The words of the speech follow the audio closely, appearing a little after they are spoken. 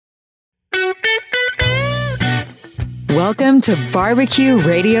Welcome to Barbecue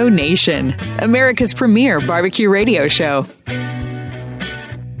Radio Nation, America's premier barbecue radio show.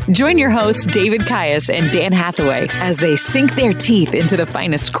 Join your hosts, David Caius and Dan Hathaway, as they sink their teeth into the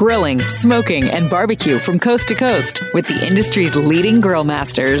finest grilling, smoking, and barbecue from coast to coast with the industry's leading grill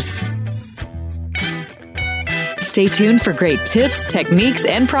masters. Stay tuned for great tips, techniques,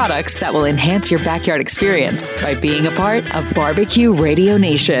 and products that will enhance your backyard experience by being a part of Barbecue Radio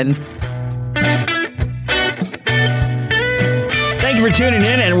Nation. Thank you for tuning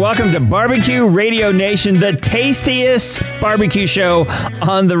in and welcome to Barbecue Radio Nation, the tastiest barbecue show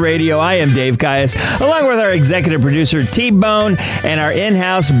on the radio. I am Dave Caius, along with our executive producer, T-Bone, and our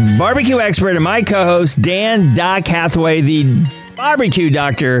in-house barbecue expert and my co-host, Dan Doc Hathaway, the barbecue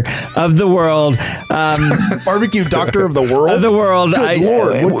doctor of the world. Barbecue doctor of the world? Of the world. Good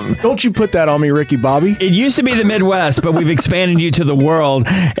Lord. Don't you put that on me, Ricky Bobby. It used to be the Midwest, but we've expanded you to the world.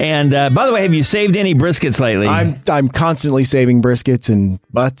 And by the way, have you saved any briskets lately? I'm constantly saving briskets and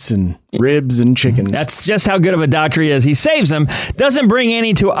butts and ribs and chickens. That's just how good of a doctor he is. He saves them. Doesn't bring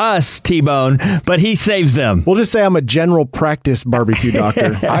any to us, T-Bone, but he saves them. We'll just say I'm a general practice barbecue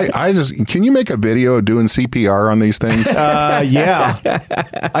doctor. Can you make a video doing CPR on these things? Yeah.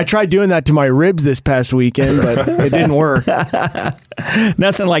 I tried doing that to my ribs this past weekend, but it didn't work.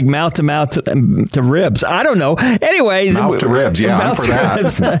 Nothing like mouth to ribs. I don't know. Anyways. Mouth to ribs. Yeah, I'm for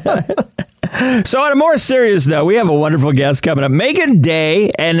that. So on a more serious note, we have a wonderful guest coming up. Megan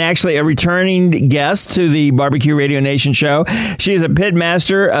Day, and actually a returning guest to the Barbecue Radio Nation show. She is a pit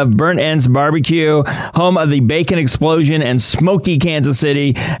master of Burnt Ends Barbecue, home of the Bacon Explosion and Smoky Kansas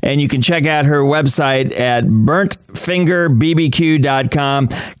City. And you can check out her website at burntfingerbbq.com.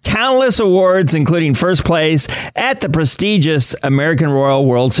 Countless awards, including first place at the prestigious American Royal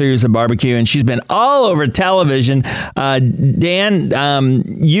World Series of Barbecue. And she's been all over television. Dan,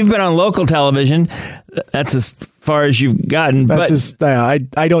 you've been on local television. That's as far as you've gotten. I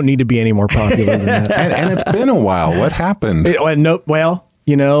don't need to be any more popular than that. and it's been a while. What happened?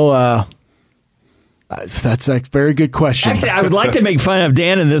 That's a very good question. Actually, I would like to make fun of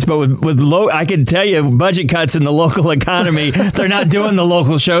Dan in this, but I can tell you budget cuts in the local economy, they're not doing the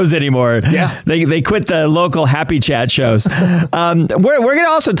local shows anymore. Yeah. They quit the local happy chat shows. We're going to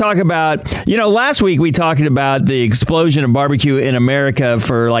also talk about, last week we talked about the explosion of barbecue in America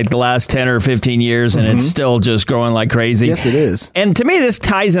for like the last 10 or 15 years, and it's still just growing like crazy. Yes, it is. And to me, this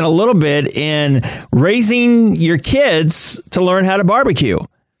ties in a little bit in raising your kids to learn how to barbecue.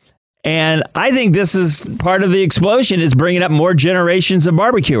 And I think this is part of the explosion, is bringing up more generations of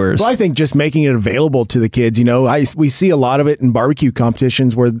barbecuers. Well, I think just making it available to the kids. We see a lot of it in barbecue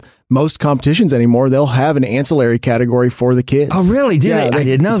competitions, where most competitions anymore, they'll have an ancillary category for the kids. Oh, really? I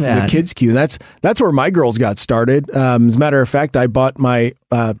didn't know that. The kids queue. That's where my girls got started. As a matter of fact, I bought my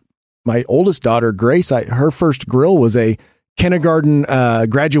oldest daughter, Grace. Her first grill was a kindergarten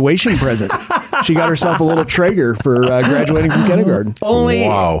graduation present. She got herself a little Traeger for graduating from kindergarten. Only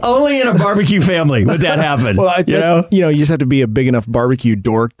in a barbecue family would that happen. Well, you just have to be a big enough barbecue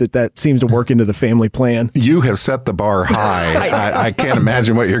dork that seems to work into the family plan. You have set the bar high. I can't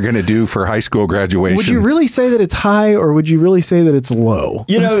imagine what you're going to do for high school graduation. Would you really say that it's high, or would you really say that it's low?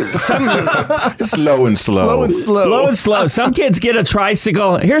 It's low and slow. Low and slow. Low and slow. Some kids get a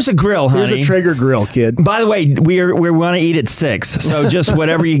tricycle. Here's a grill, honey. Here's a Traeger grill, kid. By the way, we want to eat at 6, so just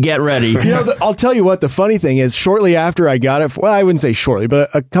whatever you get ready. I'll tell you what, the funny thing is, shortly after I got it, well, I wouldn't say shortly, but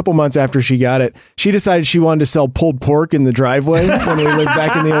a couple months after she got it, she decided she wanted to sell pulled pork in the driveway when we lived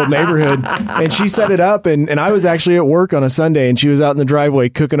back in the old neighborhood. And she set it up, and I was actually at work on a Sunday, and she was out in the driveway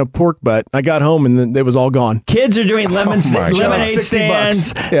cooking a pork butt. I got home, and then it was all gone. Kids are doing lemonade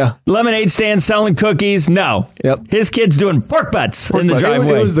stands. Yeah. Lemonade stands selling cookies. No. Yep. His kid's doing pork butts in the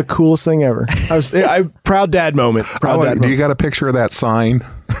driveway. It was the coolest thing ever. Proud dad moment. Do you got a picture of that sign?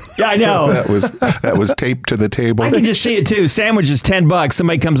 Yeah, I know. that was taped to the table. I can just see it too. Sandwich is $10.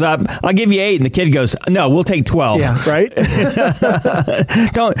 Somebody comes up, I'll give you 8, and the kid goes, "No, we'll take 12." Yeah, right.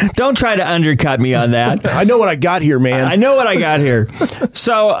 Don't try to undercut me on that. I know what I got here, man. I know what I got here.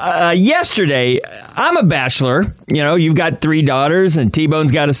 So yesterday, I'm a bachelor. You've got 3 daughters, and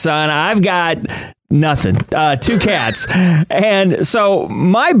T-Bone's got a son. I've got nothing. 2 cats. And so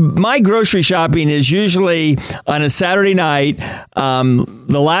my grocery shopping is usually on a Saturday night.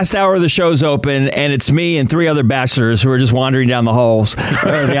 The last hour of the show's open, and it's me and 3 other bachelors who are just wandering down the halls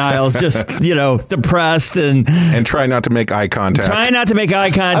or the aisles, just, depressed and try not to make eye contact. I was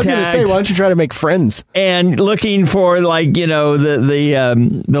going to say, why don't you try to make friends? And looking for the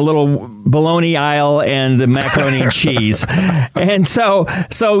little bologna aisle and the macaroni and cheese. And so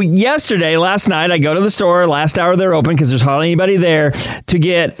last night, I go to the store, last hour they're open because there's hardly anybody there, to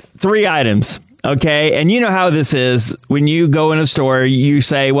get 3 items. Okay. And you know how this is. When you go in a store, you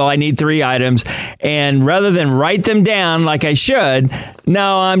say, well, I need 3 items. And rather than write them down like I should,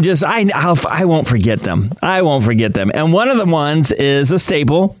 no, I won't forget them. I won't forget them. And one of the ones is a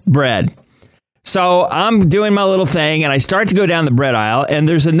staple, bread. So I'm doing my little thing, and I start to go down the bread aisle, and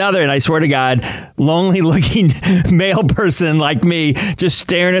there's another, and I swear to God, lonely-looking male person like me just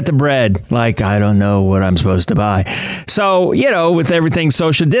staring at the bread like, I don't know what I'm supposed to buy. So, with everything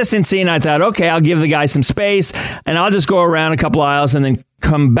social distancing, I thought, okay, I'll give the guy some space, and I'll just go around a couple aisles and then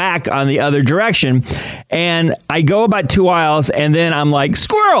come back on the other direction. And I go about 2 aisles, and then I'm like,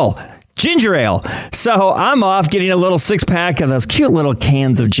 squirrel! Ginger ale. So I'm off getting a little 6-pack of those cute little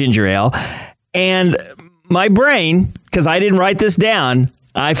cans of ginger ale. And my brain, because I didn't write this down,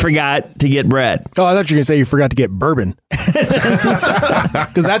 I forgot to get bread. Oh, I thought you were going to say you forgot to get bourbon.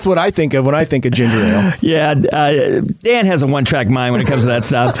 Because that's what I think of when I think of ginger ale. Yeah, Dan has a one-track mind when it comes to that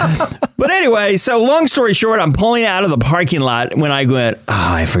stuff. But anyway, so long story short, I'm pulling out of the parking lot when I went,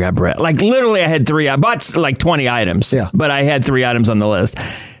 I forgot bread. Like literally I had 3. I bought like 20 items, but I had 3 items on the list.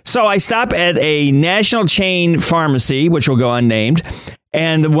 So I stop at a national chain pharmacy, which will go unnamed.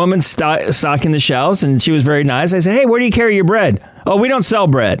 And the woman's stocking the shelves, and she was very nice. I said, hey, where do you carry your bread? Oh, we don't sell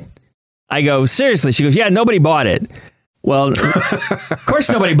bread. I go, seriously? She goes, yeah, nobody bought it. Well, of course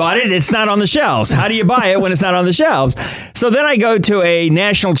nobody bought it. It's not on the shelves. How do you buy it when it's not on the shelves? So then I go to a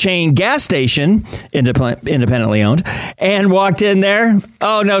national chain gas station, independently owned, and walked in there.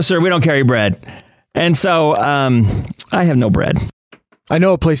 Oh, no, sir, we don't carry bread. And so I have no bread. I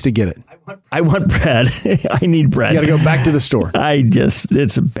know a place to get it. I want bread. I need bread. You got to go back to the store.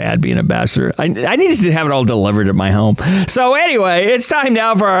 It's bad being a bachelor. I need to have it all delivered at my home. So anyway, it's time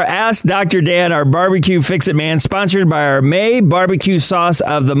now for our Ask Dr. Dan, our barbecue Fix-It Man, sponsored by our May barbecue sauce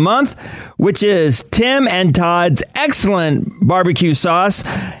of the month, which is Tim and Todd's excellent barbecue sauce.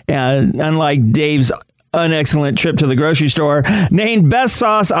 Unlike Dave's unexcellent trip to the grocery store, named best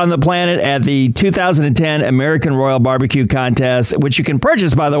sauce on the planet at the 2010 American Royal Barbecue Contest, which you can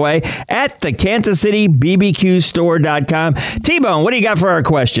purchase, by the way, at the Kansas City BBQstore.com. T-Bone, what do you got for our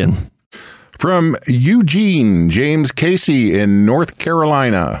question? From Eugene James Casey in North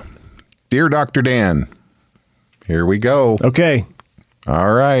Carolina. Dear Dr. Dan, here we go. Okay.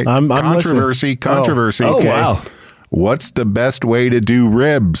 All right. I'm Controversy. Oh, okay. Wow. What's the best way to do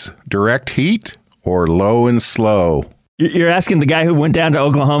ribs? Direct heat or low and slow? You're asking the guy who went down to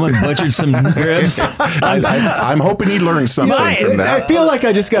Oklahoma and butchered some ribs? I'm hoping he learned something from that. I feel like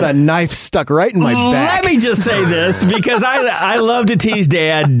I just got a knife stuck right in my back. Let me just say this, because I love to tease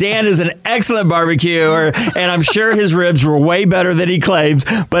Dan. Dan is an excellent barbecuer, and I'm sure his ribs were way better than he claims.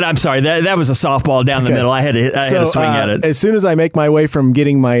 But I'm sorry, that was a softball down the middle. I had to swing at it. As soon as I make my way from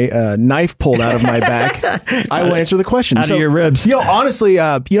getting my knife pulled out of my back, I will answer the question. Out of your ribs. Honestly,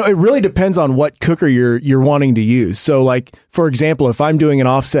 it really depends on what cooker you're wanting to use. So, like, for example, if I'm doing an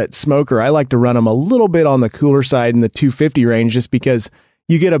offset smoker, I like to run them a little bit on the cooler side in the 250 range, just because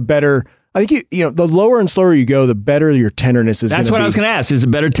you get a better, I think the lower and slower you go, the better your tenderness is. That's what I was going to ask. Is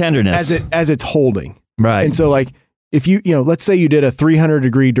it better tenderness as it's holding? Right. And so, like, if let's say you did a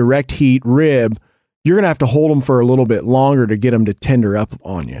 300-degree direct heat rib, you're going to have to hold them for a little bit longer to get them to tender up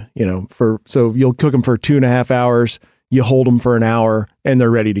on you. So you'll cook them for 2.5 hours. You hold them for an hour, and they're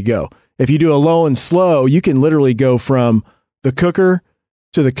ready to go. If you do a low and slow, you can literally go from the cooker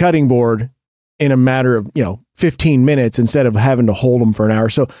to the cutting board in a matter of, 15 minutes instead of having to hold them for an hour.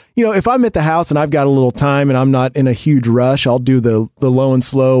 So, if I'm at the house and I've got a little time and I'm not in a huge rush, I'll do the low and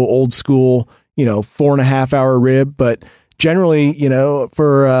slow, old school, 4.5 hour rib. But generally,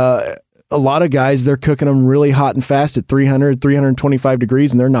 for a lot of guys, they're cooking them really hot and fast at 300, 325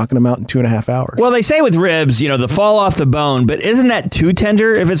 degrees, and they're knocking them out in 2.5 hours. Well, they say with ribs, the fall off the bone, but isn't that too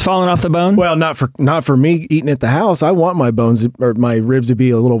tender if it's falling off the bone? Well, not for me eating at the house. I want my bones or my ribs to be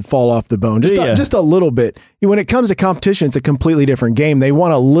a little fall off the bone, just a little bit. When it comes to competition, it's a completely different game. They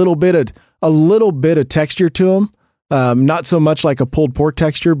want a little bit of texture to them, not so much like a pulled pork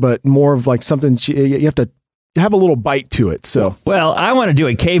texture, but more of like something you have to have a little bite to it. So, well, I want to do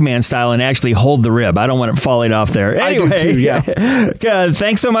it caveman style and actually hold the rib. I don't want it falling off there. Anyway, I do too, yeah.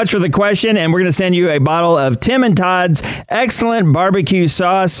 Thanks so much for the question, and we're going to send you a bottle of Tim and Todd's excellent barbecue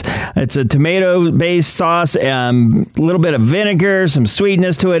sauce. It's a tomato-based sauce, a little bit of vinegar, some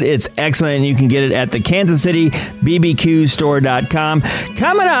sweetness to it. It's excellent, and you can get it at the Kansas City BBQstore.com.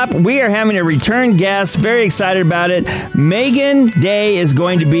 Coming up, we are having a return guest. Very excited about it. Megan Day is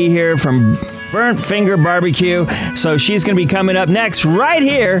going to be here from Burnt Finger Barbecue. So she's going to be coming up next right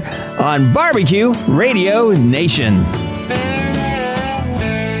here on Barbecue Radio Nation.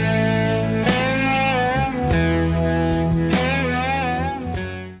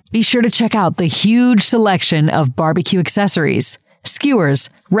 Be sure to check out the huge selection of barbecue accessories, skewers,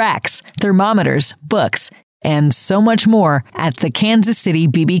 racks, thermometers, books, and so much more at the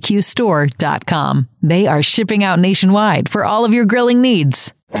KansasCityBBQStore.com. They are shipping out nationwide for all of your grilling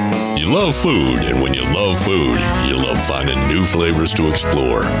needs. You love food, and when you love food, you love finding new flavors to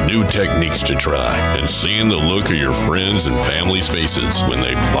explore, new techniques to try, and seeing the look of your friends and family's faces when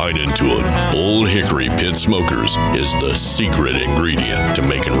they bite into it. Old Hickory Pit Smokers is the secret ingredient to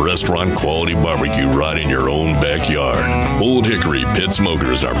making restaurant-quality barbecue right in your own backyard. Old Hickory Pit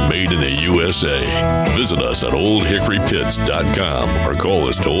Smokers are made in the USA. Visit us at oldhickorypits.com or call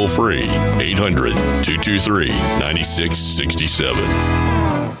us toll-free 800-223-9667.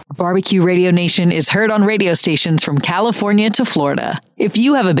 Barbecue Radio Nation is heard on radio stations from California to Florida. If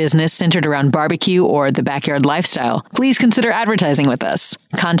you have a business centered around barbecue or the backyard lifestyle, please consider advertising with us.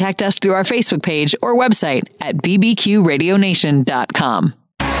 Contact us through our Facebook page or website at bbqradionation.com.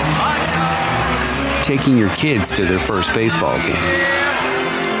 Taking your kids to their first baseball game.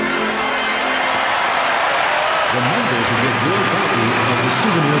 Remember to get your copy of the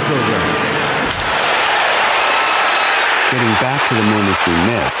souvenir program. Getting back to the moments we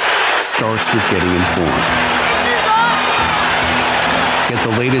miss starts with getting informed. This is awesome! Get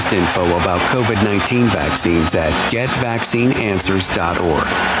the latest info about COVID-19 vaccines at getvaccineanswers.org.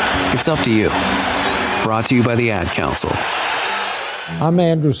 It's up to you. Brought to you by the Ad Council. I'm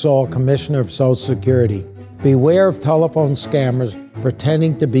Andrew Saul, Commissioner of Social Security. Beware of telephone scammers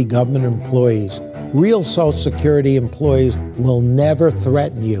pretending to be government employees. Real Social Security employees will never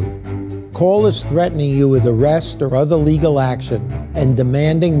threaten you. Callers threatening you with arrest or other legal action and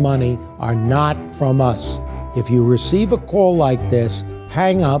demanding money are not from us. If you receive a call like this,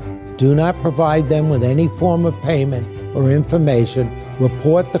 hang up, do not provide them with any form of payment or information.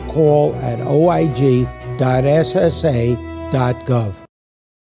 Report the call at oig.ssa.gov.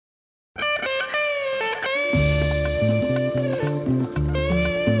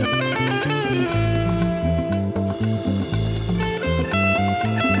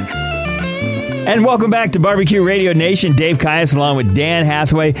 And welcome back to Barbecue Radio Nation. Dave Kias along with Dan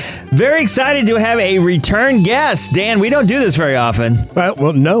Hathaway. Very excited to have a return guest. Dan, we don't do this very often.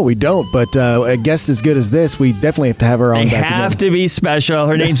 Well, no, we don't. But a guest as good as this, we definitely have to have her on They back have again. to be special.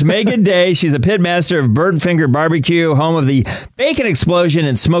 Her name's Megan Day. She's a pitmaster of Burnt Finger Barbecue, home of the Bacon Explosion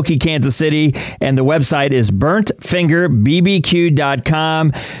in Smoky, Kansas City. And the website is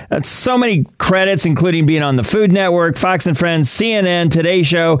burntfingerbbq.com. So many credits, including being on the Food Network, Fox and Friends, CNN, Today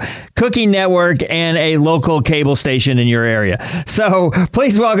Show, Cooking Network, and a local cable station in your area. So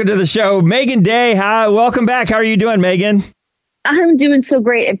please welcome to the show, Megan Day. Hi, welcome back. How are you doing, Megan? I'm doing so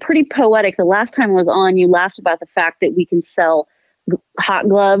great and pretty poetic. The last time I was on, you laughed about the fact that we can sell hot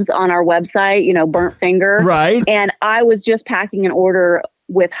gloves on our website, you know, Burnt Finger. Right. And I was just packing an order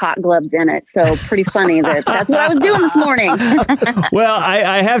with hot gloves in it. So pretty funny that that's what I was doing this morning. Well,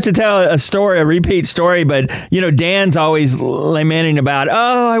 I have to tell a story, a repeat story, but, you know, Dan's always lamenting about,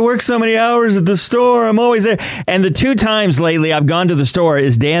 I work so many hours at the store. I'm always there. And the 2 times lately I've gone to the store,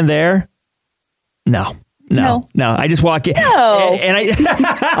 is Dan there? No. I just walk in. No. And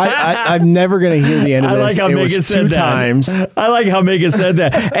I'm never going to hear the end of I this. like how it Megan was said 2 that. times. I like how Megan said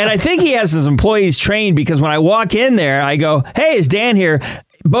that. And I think he has his employees trained, because when I walk in there, I go, hey, is Dan here?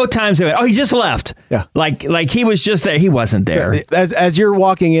 Both times they went, he just left. Yeah. Like he was just there. He wasn't there. As you're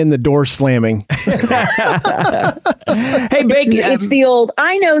walking in, the door slamming. Hey, Bacon. It's the old,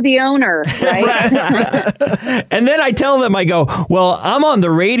 I know the owner, right? And then I tell them, I go, well, I'm on the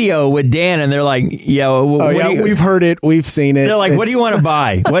radio with Dan. And they're like, We've heard it. We've seen it. They're like, what do you want to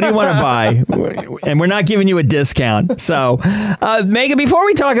buy? What do you want to buy? And we're not giving you a discount. So, Megan, before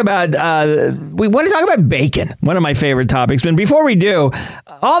we talk about, we want to talk about bacon, one of my favorite topics. But before we do,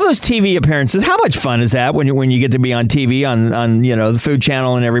 all those TV appearances, how much fun is that when you get to be on TV on the Food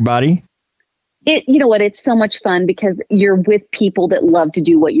Channel and everybody? You know what? It's so much fun because you're with people that love to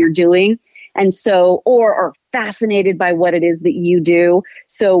do what you're doing. And so, or are fascinated by what it is that you do.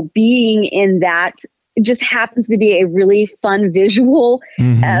 So being in that just happens to be a really fun visual.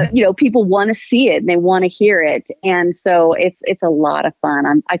 Mm-hmm. People want to see it and they want to hear it. And so it's a lot of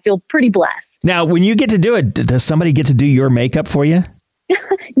fun. I feel pretty blessed. Now, when you get to do it, does somebody get to do your makeup for you?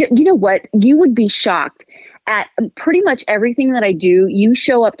 You know what? You would be shocked at pretty much everything that I do. You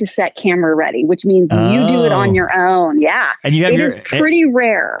show up to set camera ready, which means you do it on your own. Yeah. And you have it is pretty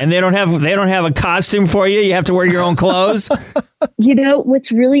rare. And they don't have a costume for you. You have to wear your own clothes.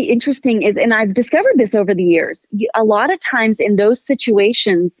 What's really interesting is, and I've discovered this over the years, a lot of times in those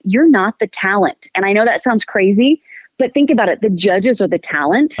situations, you're not the talent. And I know that sounds crazy, but think about it. The judges are the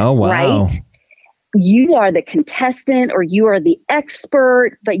talent. Oh, wow. Right? you are the contestant or you are the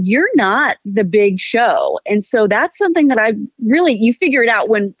expert, but you're not the big show. And so that's something that you figure it out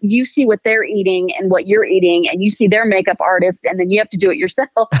when you see what they're eating and what you're eating, and you see their makeup artist, and then you have to do it yourself.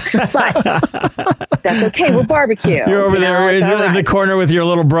 But that's okay. We're barbecue. You're over there in the corner with your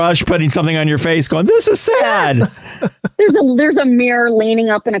little brush, putting something on your face going, this is sad. There's a mirror leaning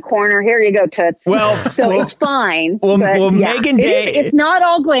up in a corner. Here you go, Toots. It's fine. Megan Day, it's not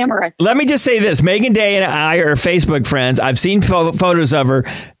all glamorous. Let me just say this. Megan Day and I are Facebook friends. I've seen photos of her.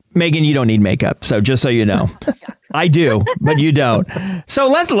 Megan, you don't need makeup. So just so you know. I do, but you don't. So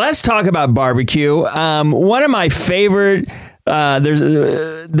let's talk about barbecue. One of my favorite,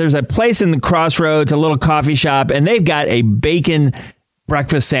 there's a place in the Crossroads, a little coffee shop, and they've got a bacon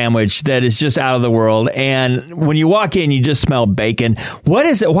breakfast sandwich that is just out of the world. And when you walk in, you just smell bacon. What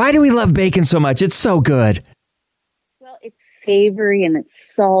is it? Why do we love bacon so much? It's so good. Well, it's savory and it's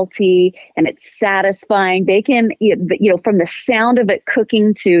salty and it's satisfying. Bacon, from the sound of it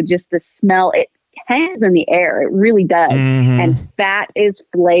cooking to just the smell, it hangs in the air. It really does. Mm-hmm. And fat is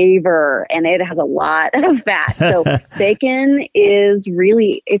flavor, and it has a lot of fat. So bacon is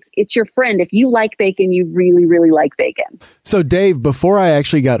really, it's your friend. If you like bacon, you really, really like bacon. So Dave, before I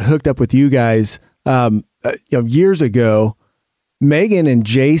actually got hooked up with you guys, years ago, Megan and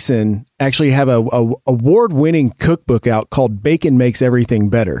Jason actually have a award-winning cookbook out called Bacon Makes Everything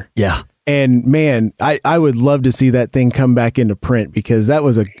Better. Yeah. And man, I would love to see that thing come back into print, because that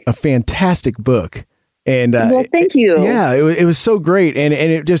was a fantastic book. And well, thank you. It was so great. And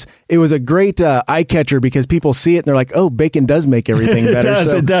it was a great eye catcher, because people see it and they're like, oh, bacon does make everything better.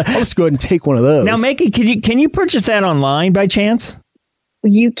 It does. I'll just go ahead and take one of those. Now, Megan, can you purchase that online by chance?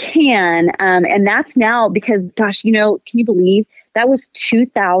 You can. And that's now because, gosh, can you believe that was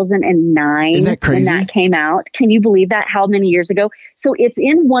 2009 Isn't that crazy? When that came out? Can you believe that? How many years ago? So it's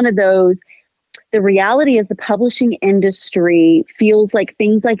in one of those. The reality is the publishing industry feels like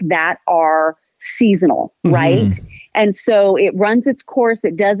things like that are seasonal, mm-hmm. right? And so it runs its course,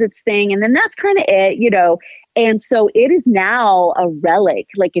 it does its thing, and then that's kind of it, And so it is now a relic.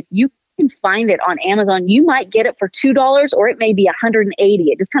 Like if you can find it on Amazon, you might get it for $2 or it may be $180.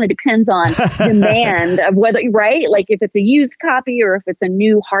 It just kind of depends on demand of whether, right? Like if it's a used copy or if it's a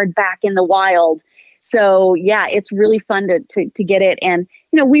new hardback in the wild. So yeah, it's really fun to get it. And,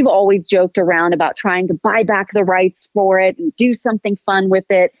 we've always joked around about trying to buy back the rights for it and do something fun with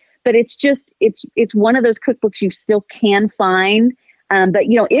it. But it's one of those cookbooks you still can find. But,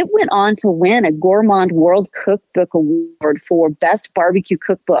 it went on to win a Gourmand World Cookbook Award for Best Barbecue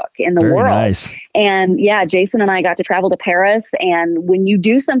Cookbook in the world. Nice. And yeah, Jason and I got to travel to Paris. And when you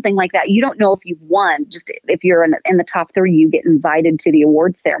do something like that, you don't know if you've won. Just if you're in the top 3, you get invited to the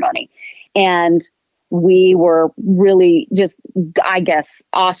awards ceremony. And we were really just, I guess,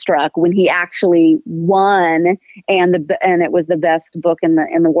 awestruck when he actually won, and it was the best book in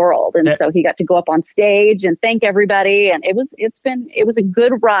the world. And so he got to go up on stage and thank everybody, and it was a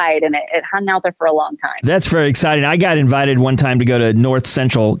good ride, and it hung out there for a long time. That's very exciting. I got invited one time to go to North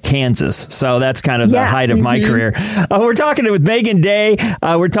Central Kansas, so that's kind of the height of my career. We're talking with Megan Day.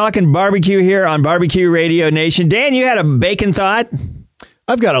 We're talking barbecue here on Barbecue Radio Nation. Dan, you had a bacon thought?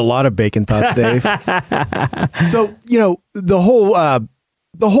 I've got a lot of bacon thoughts, Dave. So, the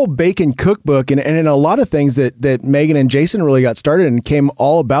whole bacon cookbook and a lot of things that Megan and Jason really got started and came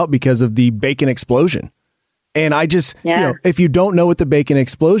all about because of the bacon explosion. And I just, if you don't know what the bacon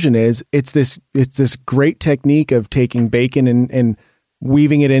explosion is, it's this great technique of taking bacon and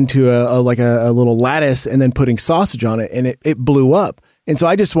weaving it into a little lattice and then putting sausage on it, and it blew up. And so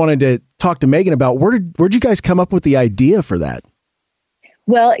I just wanted to talk to Megan about where'd you guys come up with the idea for that?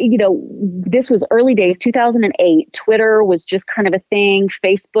 Well, this was early days, 2008. Twitter was just kind of a thing.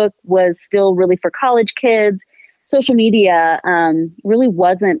 Facebook was still really for college kids. Social media really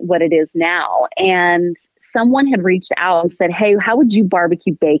wasn't what it is now. And someone had reached out and said, hey, how would you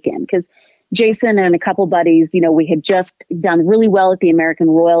barbecue bacon? Because Jason and a couple buddies, we had just done really well at the American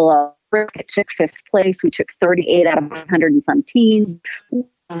Royal. It took 5th place. We took 38 out of 100 and some teams.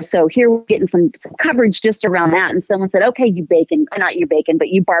 So here we're getting some coverage just around that. And someone said, okay, you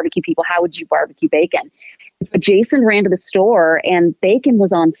barbecue people. How would you barbecue bacon? So Jason ran to the store and bacon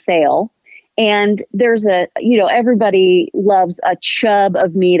was on sale. And there's everybody loves a chub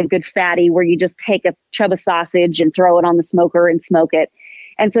of meat, a good fatty, where you just take a chub of sausage and throw it on the smoker and smoke it.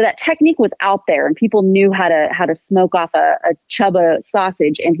 And so that technique was out there and people knew how to smoke off a chub of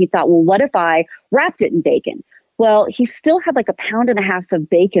sausage. And he thought, well, what if I wrapped it in bacon? Well, he still had like 1.5 pounds of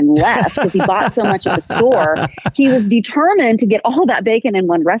bacon left because he bought so much at the store. He was determined to get all that bacon in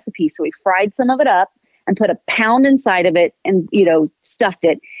one recipe. So he fried some of it up, and put a pound inside of it and, stuffed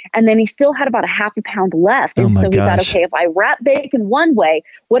it. And then he still had about a half a pound left. And so he thought, okay, if I wrap bacon one way,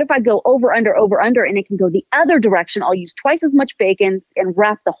 what if I go over, under, and it can go the other direction? I'll use twice as much bacon and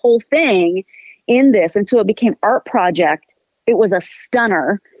wrap the whole thing in this. And so it became art project. It was a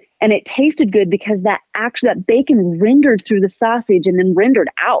stunner. And it tasted good because that bacon rendered through the sausage and then rendered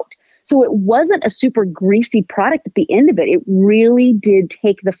out. So it wasn't a super greasy product at the end of it. It really did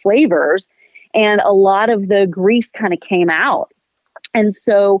take the flavors, and a lot of the grease kind of came out. And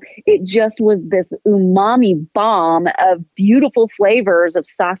so it just was this umami bomb of beautiful flavors of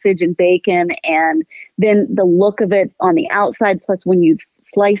sausage and bacon. And then the look of it on the outside, plus when you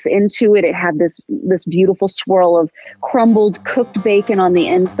slice into it, it had this beautiful swirl of crumbled cooked bacon on the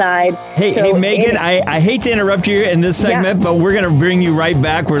inside. Hey, Megan, I hate to interrupt you in this segment, but we're going to bring you right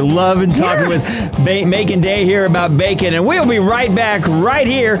back. We're loving talking with Megan Day here about bacon, and we'll be right back right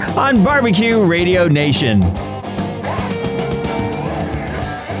here on Barbecue Radio Nation.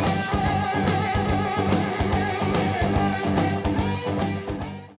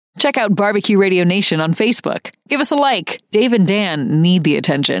 Check out Barbecue Radio Nation on Facebook. Give us a like. Dave and Dan need the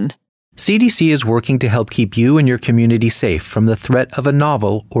attention. CDC is working to help keep you and your community safe from the threat of a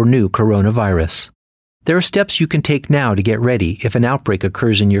novel or new coronavirus. There are steps you can take now to get ready if an outbreak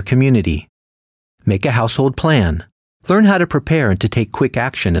occurs in your community. Make a household plan. Learn how to prepare and to take quick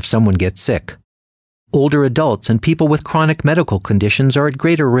action if someone gets sick. Older adults and people with chronic medical conditions are at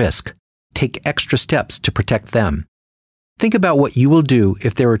greater risk. Take extra steps to protect them. Think about what you will do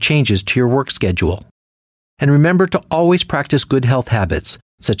if there are changes to your work schedule. And remember to always practice good health habits,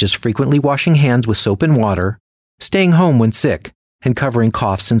 such as frequently washing hands with soap and water, staying home when sick, and covering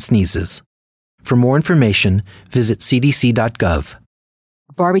coughs and sneezes. For more information, visit cdc.gov.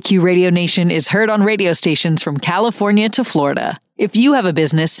 Barbecue Radio Nation is heard on radio stations from California to Florida. If you have a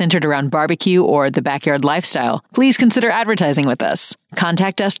business centered around barbecue or the backyard lifestyle, please consider advertising with us.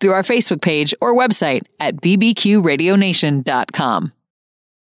 Contact us through our Facebook page or website at bbqradionation.com.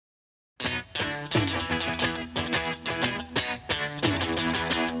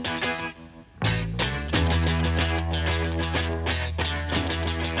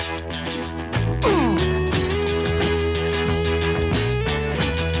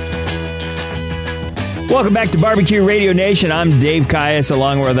 Welcome back to Barbecue Radio Nation. I'm Dave Caius,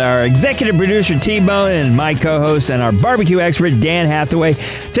 along with our executive producer, T-Bone, and my co-host and our barbecue expert, Dan Hathaway.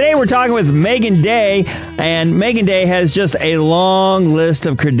 Today, we're talking with Megan Day, and Megan Day has just a long list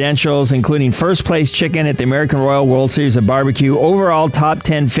of credentials, including first place chicken at the American Royal World Series of Barbecue, overall top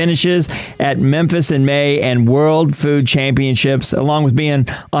 10 finishes at Memphis in May, and World Food Championships, along with being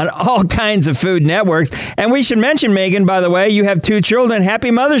on all kinds of food networks. And we should mention, Megan, by the way, you have 2 children.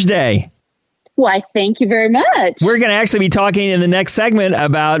 Happy Mother's Day. Why, thank you very much. We're going to actually be talking in the next segment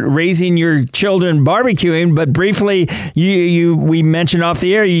about raising your children barbecuing, but briefly, we mentioned off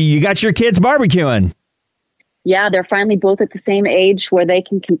the air, you got your kids barbecuing. Yeah, they're finally both at the same age where they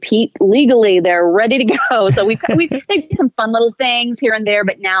can compete legally. They're ready to go. So they did some fun little things here and there,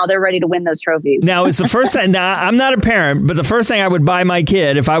 but now they're ready to win those trophies. Now, it's the first thing. Now, I'm not a parent, but the first thing I would buy my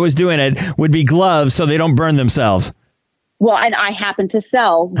kid if I was doing it would be gloves so they don't burn themselves. Well, and I happen to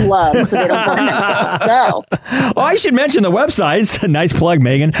sell gloves so they don't burn themselves. So. Oh, I should mention the websites. Nice plug,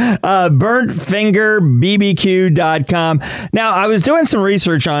 Megan. BurntFingerBBQ.com. Now, I was doing some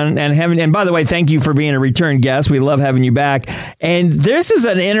research on and by the way, thank you for being a return guest. We love having you back. And this is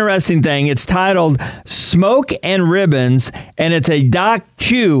an interesting thing. It's titled Smoke and Ribbons, and it's a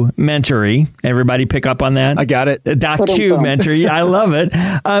documentary. Everybody pick up on that? I got it. A documentary. I love it.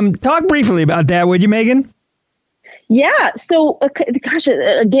 Talk briefly about that, would you, Megan? Yeah. So, gosh,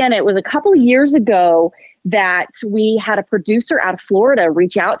 again, it was a couple of years ago that we had a producer out of Florida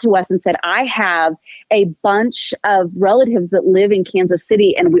reach out to us and said, I have a bunch of relatives that live in Kansas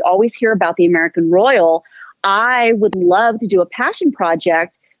City, and we always hear about the American Royal. I would love to do a passion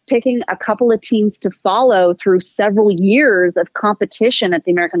project, picking a couple of teams to follow through several years of competition at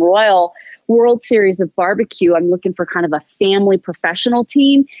the American Royal World Series of Barbecue. I'm looking for kind of a family professional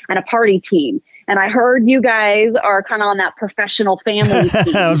team and a party team. And I heard you guys are kind of on that professional family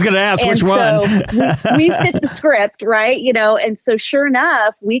team. I was going to ask which one. So we fit the script, right? And so sure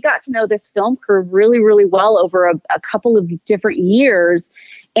enough, we got to know this film crew really, really well over a couple of different years.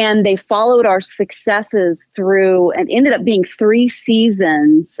 And they followed our successes through and ended up being 3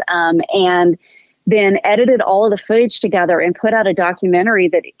 seasons. And then edited all of the footage together and put out a documentary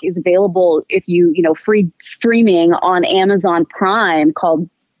that is available if free streaming on Amazon Prime called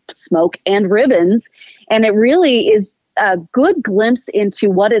Smoke and Ribbons. And it really is a good glimpse into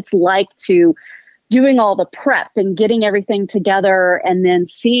what it's like to doing all the prep and getting everything together, and then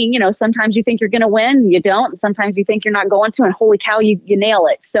seeing, sometimes you think you're going to win, you don't. Sometimes you think you're not going to, and holy cow, you nail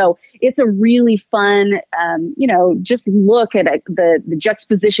it. So it's a really fun, just look at the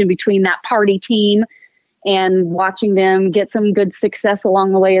juxtaposition between that party team and watching them get some good success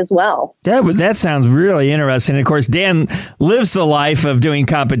along the way as well. That sounds really interesting. Of course, Dan lives the life of doing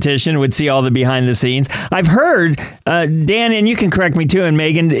competition, would see all the behind the scenes. I've heard, Dan, and you can correct me too, and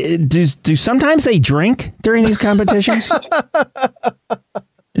Megan, do sometimes they drink during these competitions?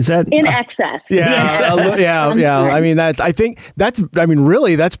 Is that in excess? Yeah. I mean,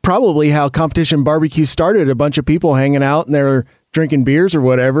 that's probably how competition barbecue started. A bunch of people hanging out and they're drinking beers or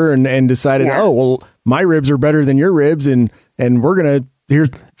whatever, and decided, oh, well, my ribs are better than your ribs, and we're gonna, here's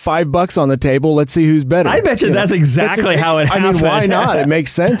 $5 on the table. Let's see who's better. I bet you that's exactly how it happened. I mean, why not? It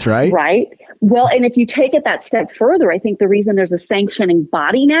makes sense, right? Right. Well, and if you take it that step further, I think the reason there's a sanctioning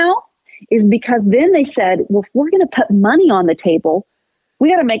body now is because then they said, well, if we're going to put money on the table,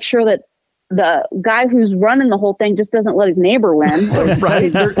 we got to make sure that the guy who's running the whole thing just doesn't let his neighbor win. Or right.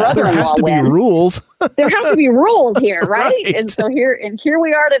 There has to be rules. There have to be rules here, right? And so here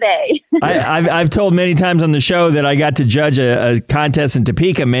we are today. I've told many times on the show that I got to judge a contest in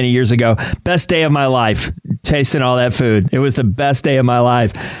Topeka many years ago. Best day of my life, tasting all that food. It was the best day of my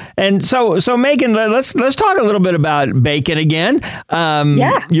life. And so Megan, let's talk a little bit about bacon again.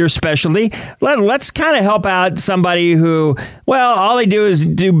 Your specialty. Let's kind of help out somebody who, well, all they do is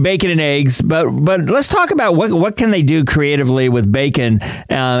do bacon and eggs. But let's talk about what can they do creatively with bacon,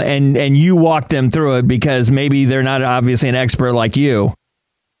 and you walk them through it, because maybe they're not obviously an expert like you.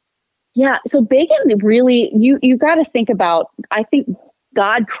 Yeah, so bacon really, you got to think about, I think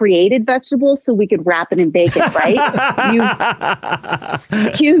God created vegetables so we could wrap it in bacon, right?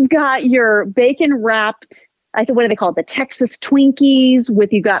 You've got your bacon wrapped, I think, what do they call it? The Texas Twinkies,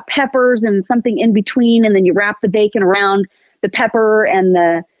 with you got peppers and something in between, and then you wrap the bacon around the pepper, and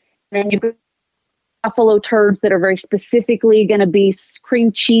then you've got buffalo turds that are very specifically going to be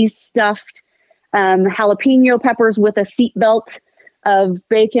cream cheese stuffed, jalapeno peppers with a seatbelt of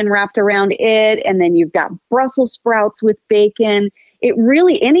bacon wrapped around it. And then you've got Brussels sprouts with bacon. It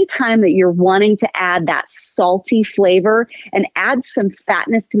really, anytime that you're wanting to add that salty flavor and add some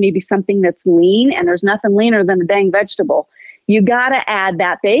fatness to maybe something that's lean, and there's nothing leaner than a dang vegetable, you got to add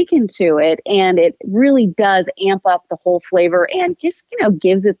that bacon to it. And it really does amp up the whole flavor and just,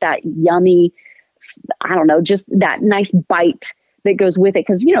 gives it that yummy, I don't know, just that nice bite that goes with it.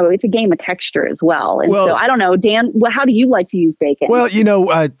 Because, it's a game of texture as well. And so I don't know, Dan, how do you like to use bacon? Well,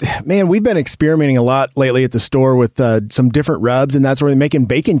 man, we've been experimenting a lot lately at the store with some different rubs, and that's where they're making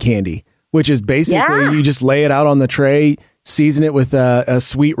bacon candy, which is basically you just lay it out on the tray, season it with a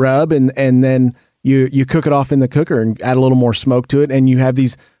sweet rub, and then you cook it off in the cooker and add a little more smoke to it. And you have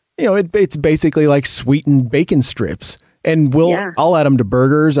these, it's basically like sweetened bacon strips. And I'll add them to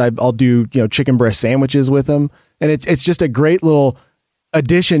burgers. I'll do, chicken breast sandwiches with them. And it's just a great little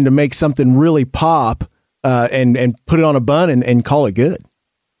addition to make something really pop, and put it on a bun and call it good.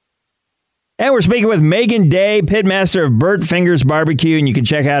 And we're speaking with Megan Day, pitmaster of Burnt Fingers Barbecue, and you can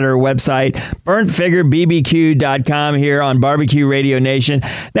check out her website, burntfingerbbq.com, here on Barbecue Radio Nation.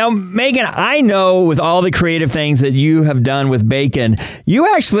 Now, Megan, I know with all the creative things that you have done with bacon,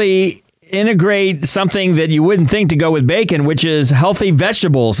 you actually integrate something that you wouldn't think to go with bacon, which is healthy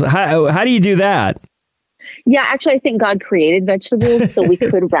vegetables. How do you do that? Yeah, actually, I think God created vegetables so we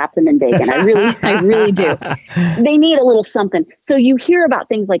could wrap them in bacon. I really do. They need a little something. So you hear about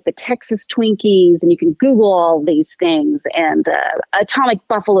things like the Texas Twinkies, and you can Google all these things, and atomic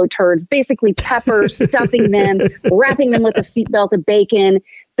buffalo turds, basically peppers, stuffing them, wrapping them with a seatbelt of bacon.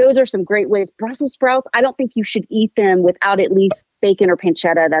 Those are some great ways. Brussels sprouts, I don't think you should eat them without at least bacon or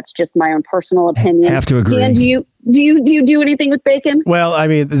pancetta. That's just my own personal opinion. Have to agree. Dan, do you do anything with bacon? Well, I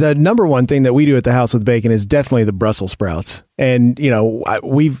mean, the number one thing that we do at the house with bacon is definitely the Brussels sprouts. And,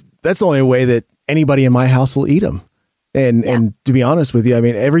 that's the only way that anybody in my house will eat them. And to be honest with you, I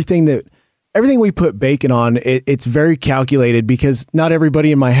mean, everything we put bacon on, it's very calculated, because not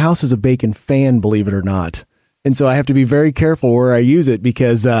everybody in my house is a bacon fan, believe it or not. And so I have to be very careful where I use it,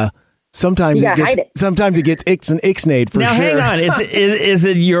 because sometimes it gets ixnayed for now, sure. Now, hang on. Is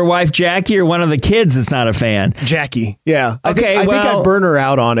it your wife, Jackie, or one of the kids that's not a fan? Jackie. Yeah. I Okay. think I burn her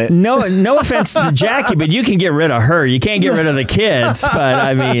out on it. No offense to Jackie, but you can get rid of her. You can't get rid of the kids. But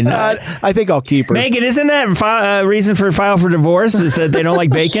I mean, I think I'll keep her. Megan, isn't that reason for file for divorce? Is that they don't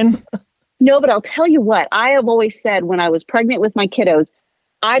like bacon? No, but I'll tell you what, I have always said when I was pregnant with my kiddos,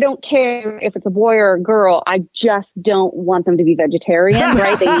 I don't care if it's a boy or a girl. I just don't want them to be vegetarian,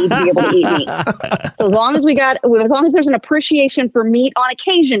 right? They need to be able to eat meat. So as long as there's an appreciation for meat on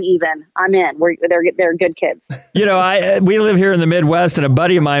occasion, even I'm in. They're good kids. You know, we live here in the Midwest, and a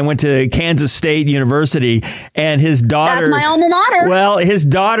buddy of mine went to Kansas State University, and his daughter. That's my alma mater. Well, his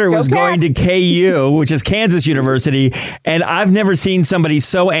daughter was going to KU, which is Kansas University, and I've never seen somebody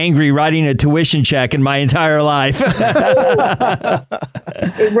so angry writing a tuition check in my entire life.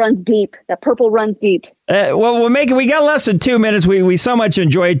 It runs deep. That purple runs deep. Well, we got less than 2 minutes. We so much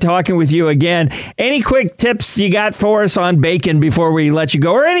enjoyed talking with you again. Any quick tips you got for us on bacon before we let you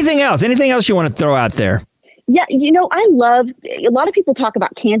go, or anything else? Anything else you want to throw out there? Yeah, you know, I love, a lot of people talk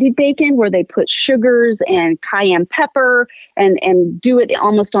about candied bacon where they put sugars and cayenne pepper and do it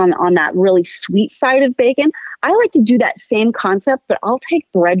almost on that really sweet side of bacon. I like to do that same concept, but I'll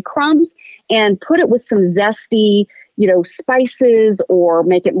take breadcrumbs and put it with some zesty, spices, or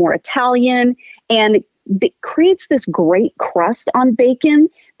make it more Italian. And it creates this great crust on bacon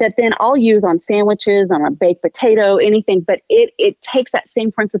that then I'll use on sandwiches, on a baked potato, anything. But it takes that same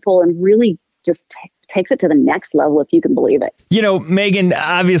principle and really just takes it to the next level, if you can believe it. You know, Megan,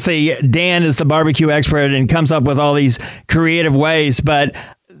 obviously Dan is the barbecue expert and comes up with all these creative ways, but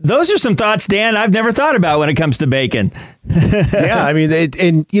those are some thoughts, Dan, I've never thought about when it comes to bacon. Yeah, I mean,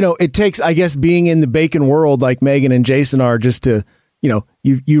 it takes, I guess, being in the bacon world like Megan and Jason are, just to,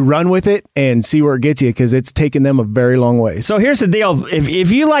 you run with it and see where it gets you, because it's taken them a very long way. So here's the deal.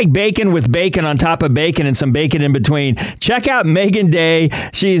 If you like bacon with bacon on top of bacon and some bacon in between, check out Megan Day.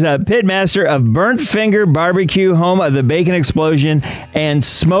 She's a pitmaster of Burnt Finger Barbecue, home of the Bacon Explosion, and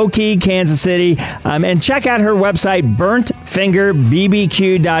Smoky, Kansas City. And check out her website,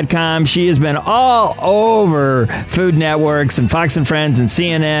 burntfingerbbq.com. She has been all over Food Networks and Fox and Friends and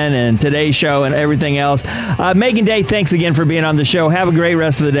CNN and Today Show and everything else. Megan Day, thanks again for being on the show. Have a great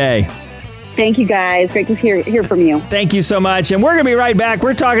rest of the day. Thank you, guys. Great to hear from you. Thank you so much. And we're going to be right back.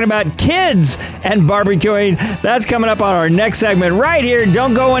 We're talking about kids and barbecuing. That's coming up on our next segment right here.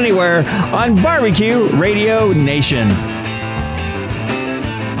 Don't go anywhere on Barbecue Radio Nation.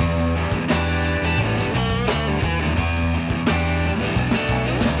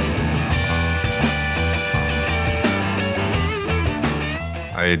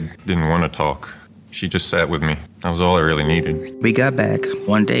 I didn't want to talk. She just sat with me. That was all I really needed. We got back.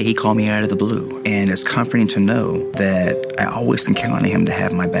 One day he called me out of the blue, and it's comforting to know that I always can count on him to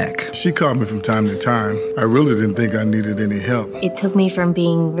have my back. She called me from time to time. I really didn't think I needed any help. It took me from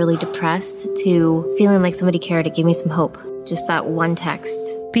being really depressed to feeling like somebody cared. It gave me some hope. Just that one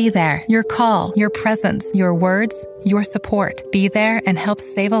text. Be there. Your call, your presence, your words, your support. Be there and help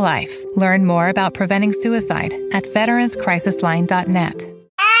save a life. Learn more about preventing suicide at veteranscrisisline.net.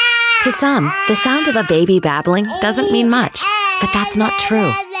 To some, the sound of a baby babbling doesn't mean much, but that's not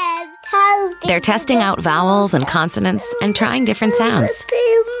true. They're testing out vowels and consonants and trying different sounds.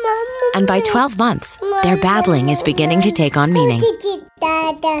 And by 12 months, their babbling is beginning to take on meaning,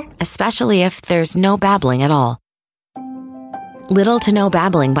 especially if there's no babbling at all. Little to no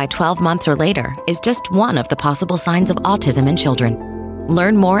babbling by 12 months or later is just one of the possible signs of autism in children.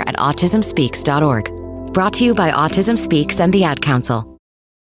 Learn more at autismspeaks.org. Brought to you by Autism Speaks and the Ad Council.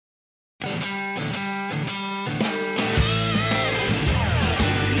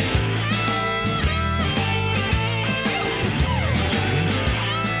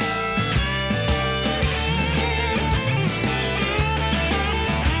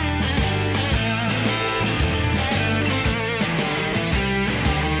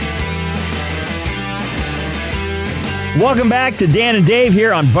 Welcome back to Dan and Dave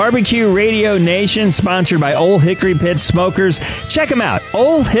here on Barbecue Radio Nation, sponsored by Old Hickory Pit Smokers. Check them out,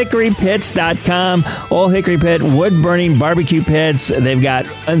 oldhickorypits.com. Old Hickory Pit wood-burning barbecue pits. They've got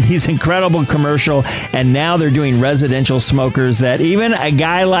these incredible commercial, and now they're doing residential smokers that even a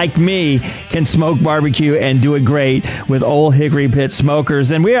guy like me can smoke barbecue and do it great with Old Hickory Pit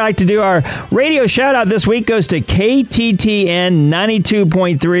Smokers. And we like to do our radio shout-out this week goes to KTTN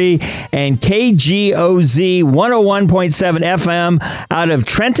 92.3 and KGOZ 101.7 FM out of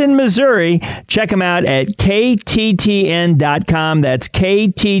Trenton, Missouri. Check them out at kttn.com. That's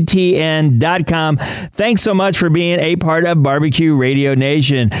kttn.com. Thanks so much for being a part of Barbecue Radio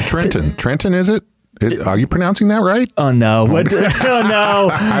Nation. Trenton, is it? Are you pronouncing that right? Oh, no. What? Oh,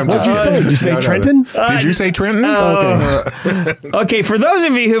 no. What'd you say? Did you say Trenton? Did you say Trenton? Okay, for those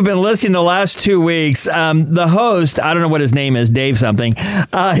of you who've been listening the last 2 weeks, the host, I don't know what his name is, Dave something,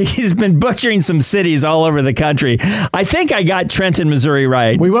 he's been butchering some cities all over the country. I think I got Trenton, Missouri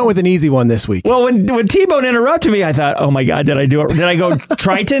right. We went with an easy one this week. Well, when T-Bone interrupted me, I thought, oh my God, did I do it? Did I go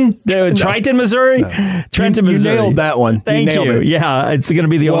Triton? Triton, Missouri? No. Trenton, Missouri. You nailed that one. Thank you. Yeah, it's going to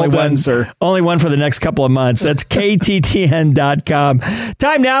be the only done, one, sir. Only one for the next couple of months. That's KTTN.com.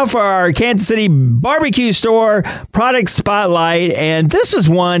 Time now for our Kansas City barbecue store product spotlight. And this is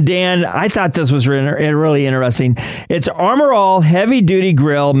one, Dan, I thought this was really interesting. It's Armor All Heavy Duty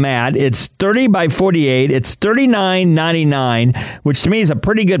Grill Mat. It's 30 by 48. It's $39.99, which to me is a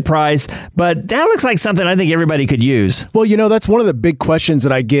pretty good price. But that looks like something I think everybody could use. Well, that's one of the big questions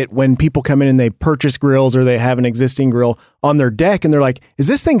that I get when people come in and they purchase grills or they have an existing grill on their deck and they're like, is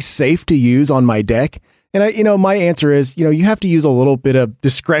this thing safe to use on my deck? And my answer is, you have to use a little bit of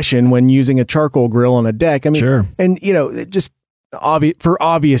discretion when using a charcoal grill on a deck. I mean, sure. And, just for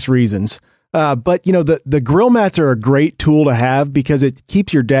obvious reasons. But the grill mats are a great tool to have because it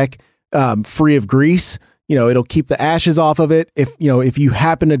keeps your deck free of grease. It'll keep the ashes off of it. If you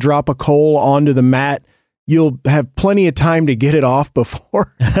happen to drop a coal onto the mat, you'll have plenty of time to get it off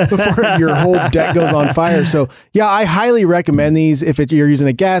before your whole deck goes on fire. So yeah, I highly recommend these. If you're using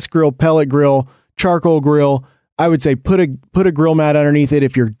a gas grill, pellet grill, charcoal grill, I would say put a grill mat underneath it.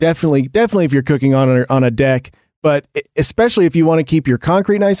 If you're definitely if you're cooking on a deck, but especially if you want to keep your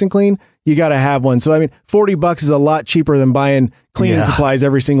concrete nice and clean, you got to have one. So, I mean, $40 is a lot cheaper than buying cleaning supplies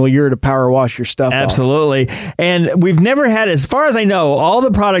every single year to power wash your stuff. Absolutely. Off. And we've never had, as far as I know, all the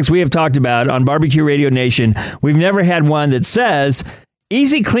products we have talked about on Barbecue Radio Nation, we've never had one that says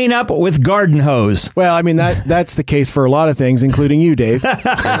easy cleanup with garden hose. Well, I mean, that's the case for a lot of things, including you, Dave.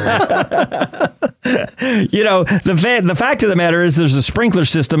 The fact of the matter is there's a sprinkler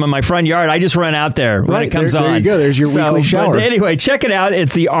system in my front yard. I just run out there when it comes on. There you go. There's your weekly shower. But anyway, check it out.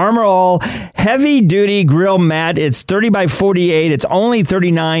 It's the Armor All Heavy Duty Grill Mat. It's 30 by 48. It's only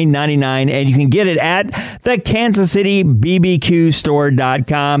 $39.99, and you can get it at the Kansas City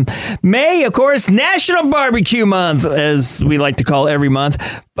BBQstore.com. May, of course, National Barbecue Month, as we like to call every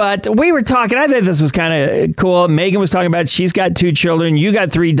month. But we were talking, I think this was kind of cool. Megan was talking about she's got 2 children. You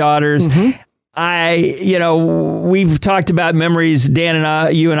got 3 daughters. Mm-hmm. We've talked about memories, Dan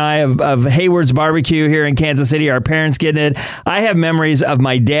and you and I, of Hayward's Barbecue here in Kansas City, our parents getting it. I have memories of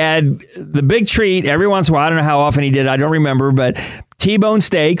my dad, the big treat every once in a while. I don't know how often he did. I don't remember, but T-bone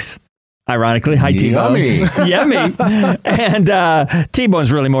steaks. Ironically, hi T-Bone. Yummy. And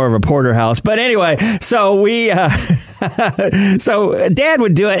T-Bone's really more of a porterhouse. But anyway, so so Dad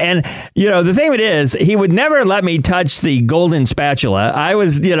would do it. And, the thing of it is, he would never let me touch the golden spatula. I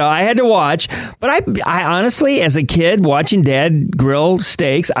had to watch. But I honestly, as a kid, watching Dad grill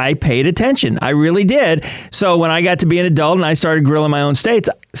steaks, I paid attention. I really did. So when I got to be an adult and I started grilling my own steaks,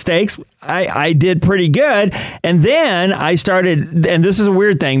 I did pretty good. And then I started, and this is a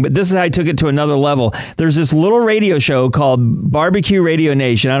weird thing, but this is how I took it to another level. There's this little radio show called Barbecue Radio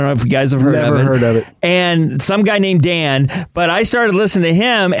Nation. I don't know if you guys have heard of it. Never heard of it. And some guy named Dan, but I started listening to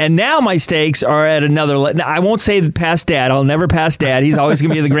him, and now my steaks are at another level. I won't say past Dad. I'll never pass Dad. He's always going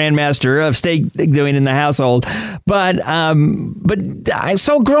to be the grandmaster of steak doing in the household. But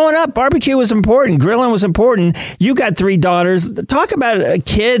so growing up, barbecue was important. Grilling was important. You got 3 daughters. Talk about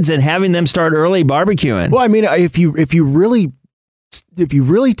kids and having them start early barbecuing. Well, I mean, if you really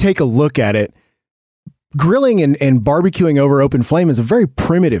take a look at it, grilling and barbecuing over open flame is a very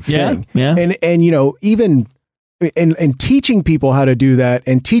primitive thing. Yeah. And even teaching people how to do that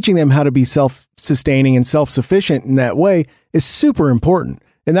and teaching them how to be self-sustaining and self-sufficient in that way is super important.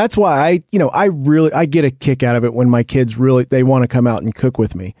 And that's why I get a kick out of it when my kids they want to come out and cook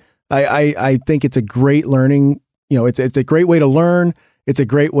with me. I think it's a great learning, it's a great way to learn. It's a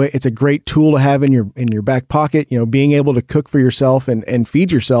great tool to have in your back pocket, being able to cook for yourself and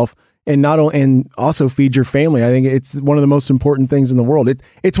feed yourself and also feed your family. I think it's one of the most important things in the world.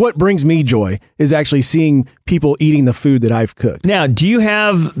 It's what brings me joy is actually seeing people eating the food that I've cooked. Now, do you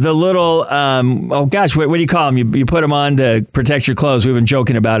have the little, what do you call them? You put them on to protect your clothes. We've been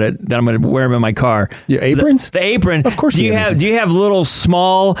joking about it, that I'm going to wear them in my car. Your aprons? The apron. Of course. Do you have little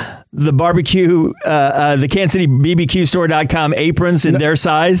small, the barbecue, the Kansas City BBQstore.com aprons in their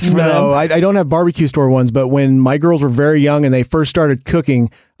size? No, I don't have barbecue store ones, but when my girls were very young and they first started cooking,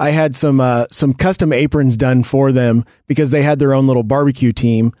 I had some custom aprons done for them because they had their own little barbecue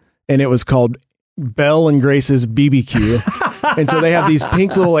team, and it was called Belle and Grace's BBQ. And so they have these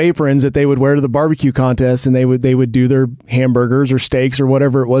pink little aprons that they would wear to the barbecue contest, and they would do their hamburgers or steaks or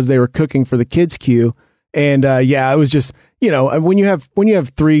whatever it was they were cooking for the kids' queue. And it was just, when you have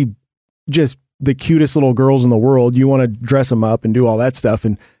three just the cutest little girls in the world, you want to dress them up and do all that stuff.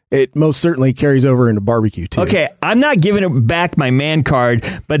 And it most certainly carries over into barbecue too. Okay, I'm not giving it back my man card,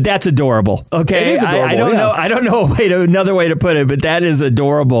 but that's adorable. Okay, it is adorable. I don't know another way to put it, but that is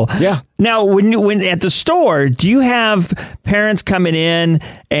adorable. Yeah. Now, when at the store, do you have parents coming in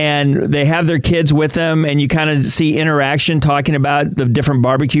and they have their kids with them, and you kind of see interaction talking about the different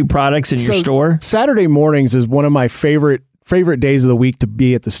barbecue products in your store? Saturday mornings is one of my favorite days of the week to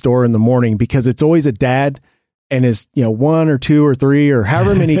be at the store in the morning, because it's always a dad and his, 1 or 2 or 3 or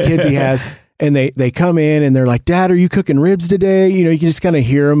however many kids he has. And they come in and they're like, "Dad, are you cooking ribs today?" You can just kind of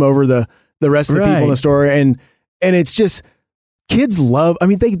hear them over the rest of the people in the store. And it's just, kids love,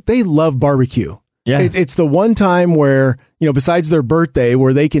 they love barbecue. Yeah. It's the one time where, besides their birthday,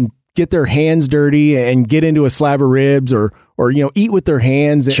 where they can get their hands dirty and get into a slab of ribs or eat with their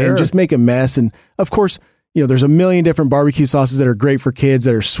hands and just make a mess. And of course, there's a million different barbecue sauces that are great for kids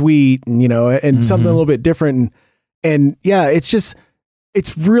that are sweet and something a little bit different. And yeah,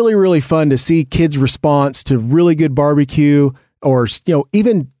 it's really, really fun to see kids' response to really good barbecue, or,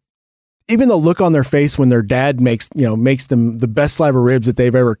 even the look on their face when their dad makes them the best slab of ribs that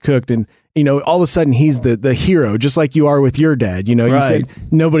they've ever cooked. And, all of a sudden he's the hero, just like you are with your dad. You said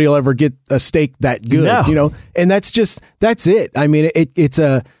nobody will ever get a steak that good, and that's it. I mean, it's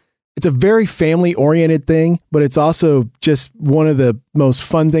a very family oriented thing, but it's also just one of the most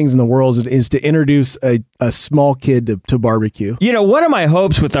fun things in the world is to introduce a small kid to barbecue. One of my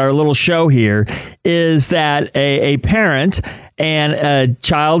hopes with our little show here is that a parent and a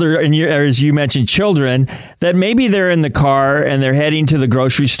child, or as you mentioned, children, that maybe they're in the car and they're heading to the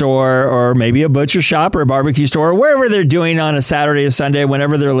grocery store or maybe a butcher shop or a barbecue store, or wherever they're doing on a Saturday or Sunday,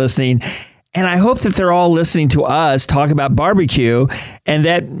 whenever they're listening. And I hope that they're all listening to us talk about barbecue, and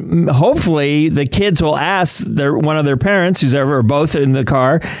that hopefully the kids will ask one of their parents, who's ever, or both in the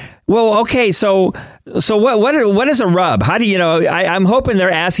car, well, okay, so what is a rub? How do I'm hoping they're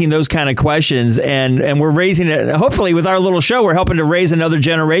asking those kind of questions, and we're raising it. Hopefully with our little show, we're helping to raise another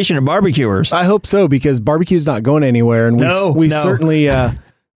generation of barbecuers. I hope so, because barbecue's not going anywhere. And we certainly,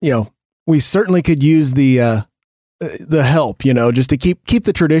 we certainly could use the help, just to keep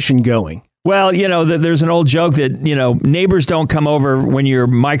the tradition going. Well, there's an old joke that, neighbors don't come over when you're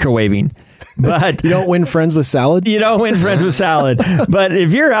microwaving. But you don't win friends with salad? You don't win friends with salad. But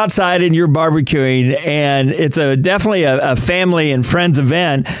if you're outside and you're barbecuing, and it's definitely a family and friends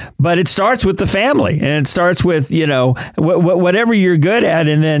event, but it starts with the family, and it starts with, whatever you're good at,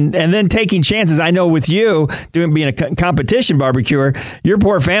 and then taking chances. I know with you being a competition barbecuer, your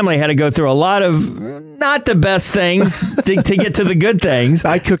poor family had to go through a lot of not the best things to get to the good things.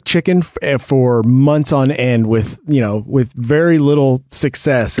 I cooked chicken for months on end with very little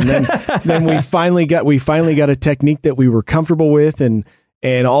success. And then we finally got a technique that we were comfortable with. And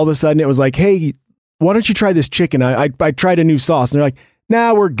all of a sudden it was like, "Hey, why don't you try this chicken? I tried a new sauce." And they're like,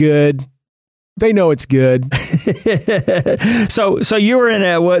 "Nah, we're good." They know it's good. So you were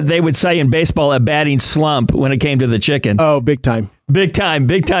in what they would say in baseball, a batting slump when it came to the chicken. Oh, big time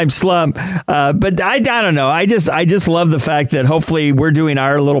slump. But I don't know. I just love the fact that hopefully we're doing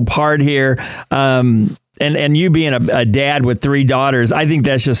our little part here. And you being a dad with 3 daughters, I think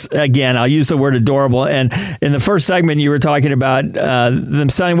that's just, again, I'll use the word adorable. And in the first segment, you were talking about them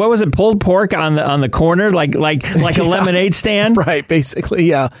selling, what was it, pulled pork on the corner, like a lemonade stand? Right, basically,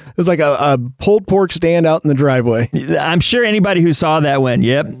 yeah. It was like a pulled pork stand out in the driveway. I'm sure anybody who saw that went,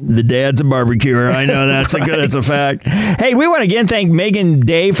 "Yep, the dad's a barbecuer." I know that's right. That's a fact. Hey, we want to again thank Megan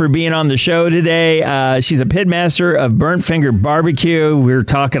Day for being on the show today. She's a pitmaster of Burnt Finger Barbecue. We're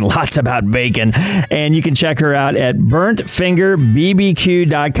talking lots about bacon, and you can check her out at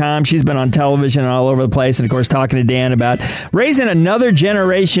burntfingerbbq.com. She's been on television all over the place, and of course talking to Dan about raising another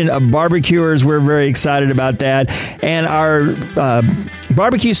generation of barbecuers. We're very excited about that. And our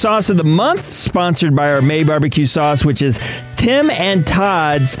barbecue sauce of the month, sponsored by our May barbecue sauce, which is Tim and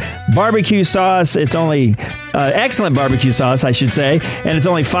Todd's barbecue sauce. It's only excellent barbecue sauce, I should say, and it's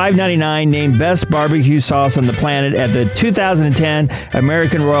only $5.99, named best barbecue sauce on the planet at the 2010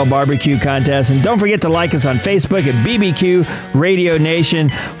 American Royal Barbecue Contest. And don't forget to like us on Facebook at BBQ Radio Nation.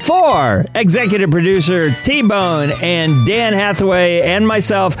 For executive producer T-Bone and Dan Hathaway and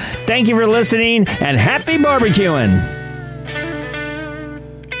myself, thank you for listening, and happy barbecuing.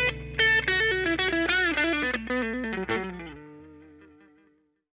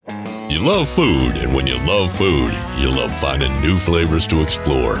 You love food, and when you love food, you love finding new flavors to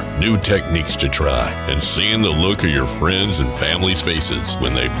explore, new techniques to try, and seeing the look of your friends and family's faces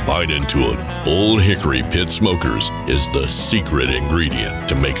when they bite into it. Old Hickory Pit Smokers is the secret ingredient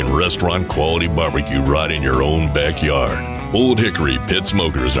to making restaurant-quality barbecue right in your own backyard. Old Hickory Pit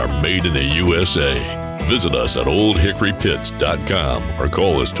Smokers are made in the USA. Visit us at oldhickorypits.com or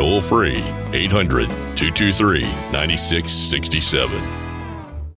call us toll-free 800-223-9667.